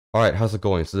Alright, how's it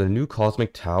going? So the new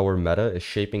Cosmic Tower meta is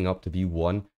shaping up to be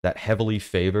one that heavily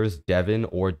favors Devon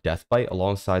or Deathbite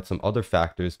alongside some other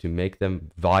factors to make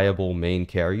them viable main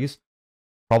carries,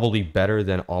 probably better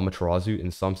than Amaterasu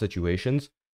in some situations,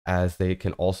 as they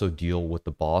can also deal with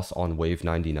the boss on wave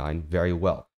 99 very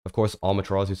well. Of course,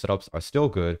 Amaterasu setups are still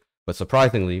good, but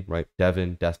surprisingly, right,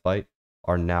 Devon, Deathbite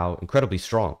are now incredibly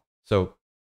strong. So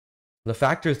the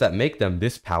factors that make them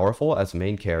this powerful as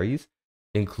main carries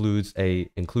includes a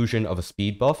inclusion of a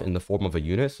speed buff in the form of a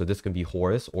unit, so this can be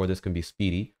Horus or this can be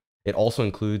Speedy. It also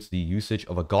includes the usage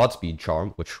of a Godspeed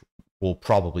charm, which will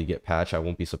probably get patched. I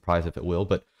won't be surprised if it will,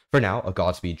 but for now, a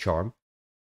Godspeed charm.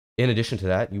 In addition to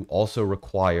that, you also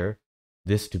require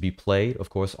this to be played, of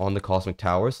course, on the Cosmic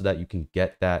Tower so that you can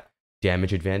get that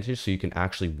damage advantage, so you can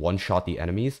actually one-shot the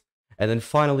enemies. And then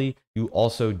finally, you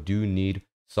also do need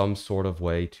some sort of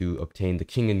way to obtain the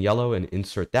King in Yellow and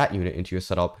insert that unit into your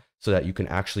setup so that you can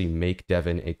actually make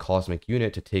Devon a cosmic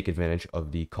unit to take advantage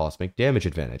of the cosmic damage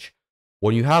advantage.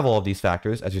 When you have all of these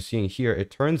factors, as you're seeing here,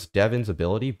 it turns Devon's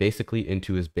ability basically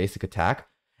into his basic attack,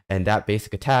 and that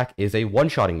basic attack is a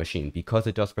one-shotting machine. Because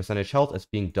it does percentage health, it's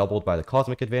being doubled by the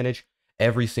cosmic advantage.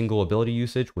 Every single ability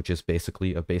usage, which is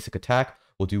basically a basic attack,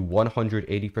 will do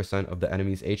 180% of the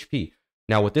enemy's HP.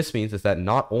 Now, what this means is that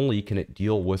not only can it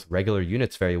deal with regular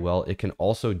units very well, it can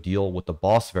also deal with the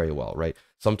boss very well, right?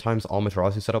 Sometimes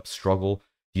Amaterasu setups struggle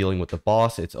dealing with the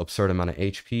boss. It's absurd amount of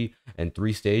HP and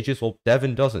 3 stages. Well,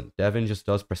 Devon doesn't. Devon just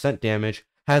does percent damage,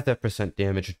 has that percent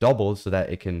damage doubled so that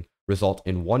it can result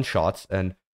in one-shots.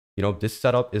 And, you know, this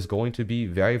setup is going to be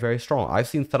very, very strong. I've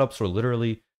seen setups where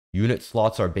literally unit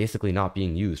slots are basically not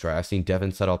being used, right? I've seen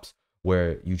Devon setups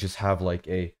where you just have like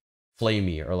a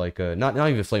Flamey or like a not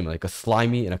even Flamey, like a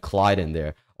Slimy and a Clyde in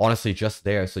there. Honestly, just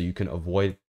there so you can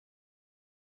avoid.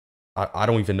 I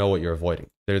don't even know what you're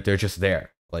avoiding. They're just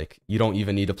there. Like you don't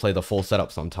even need to play the full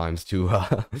setup sometimes to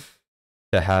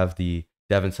to have the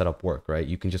Devon setup work, right?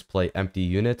 You can just play empty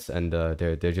units and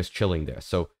they're just chilling there.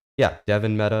 So yeah,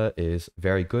 Devon meta is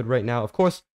very good right now. Of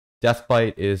course,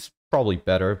 Deathbite is probably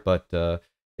better, but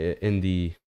in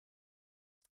the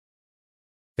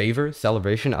favor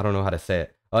celebration, I don't know how to say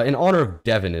it. In honor of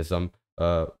Devonism,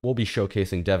 we'll be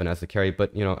showcasing Devon as the carry,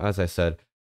 but you know, as I said,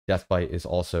 Deathbite is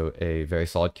also a very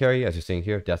solid carry. As you're seeing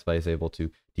here, Deathbite is able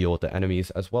to deal with the enemies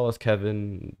as well as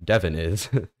Devon is.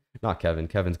 Not Kevin,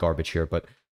 Kevin's garbage here, but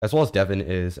as well as Devon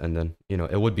is, and then, you know,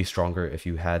 it would be stronger if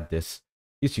you had these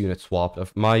units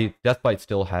swapped. My Deathbite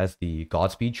still has the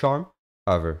Godspeed charm,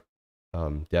 however,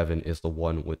 Devon is the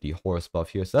one with the Horus buff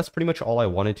here. So that's pretty much all I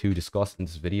wanted to discuss in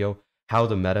this video, how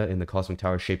the meta in the Cosmic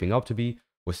Tower is shaping up to be.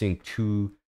 We're seeing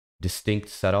two distinct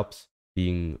setups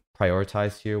being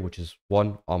prioritized here, which is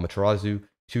 1, Amaterasu,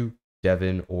 2,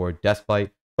 Devon or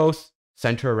Deathbite. Both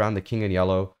center around the King in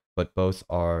Yellow, but both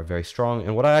are very strong.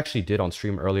 And what I actually did on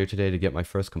stream earlier today to get my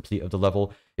first complete of the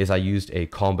level is I used a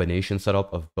combination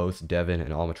setup of both Devon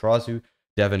and Amaterasu.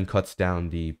 Devon cuts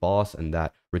down the boss and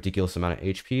that ridiculous amount of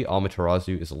HP.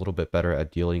 Amaterasu is a little bit better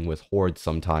at dealing with hordes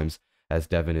sometimes, as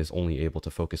Devon is only able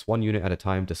to focus one unit at a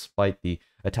time. Despite the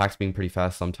attacks being pretty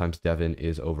fast, sometimes Devon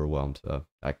is overwhelmed.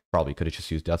 I probably could have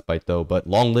just used Deathbite though, but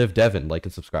long live Devon, like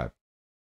and subscribe.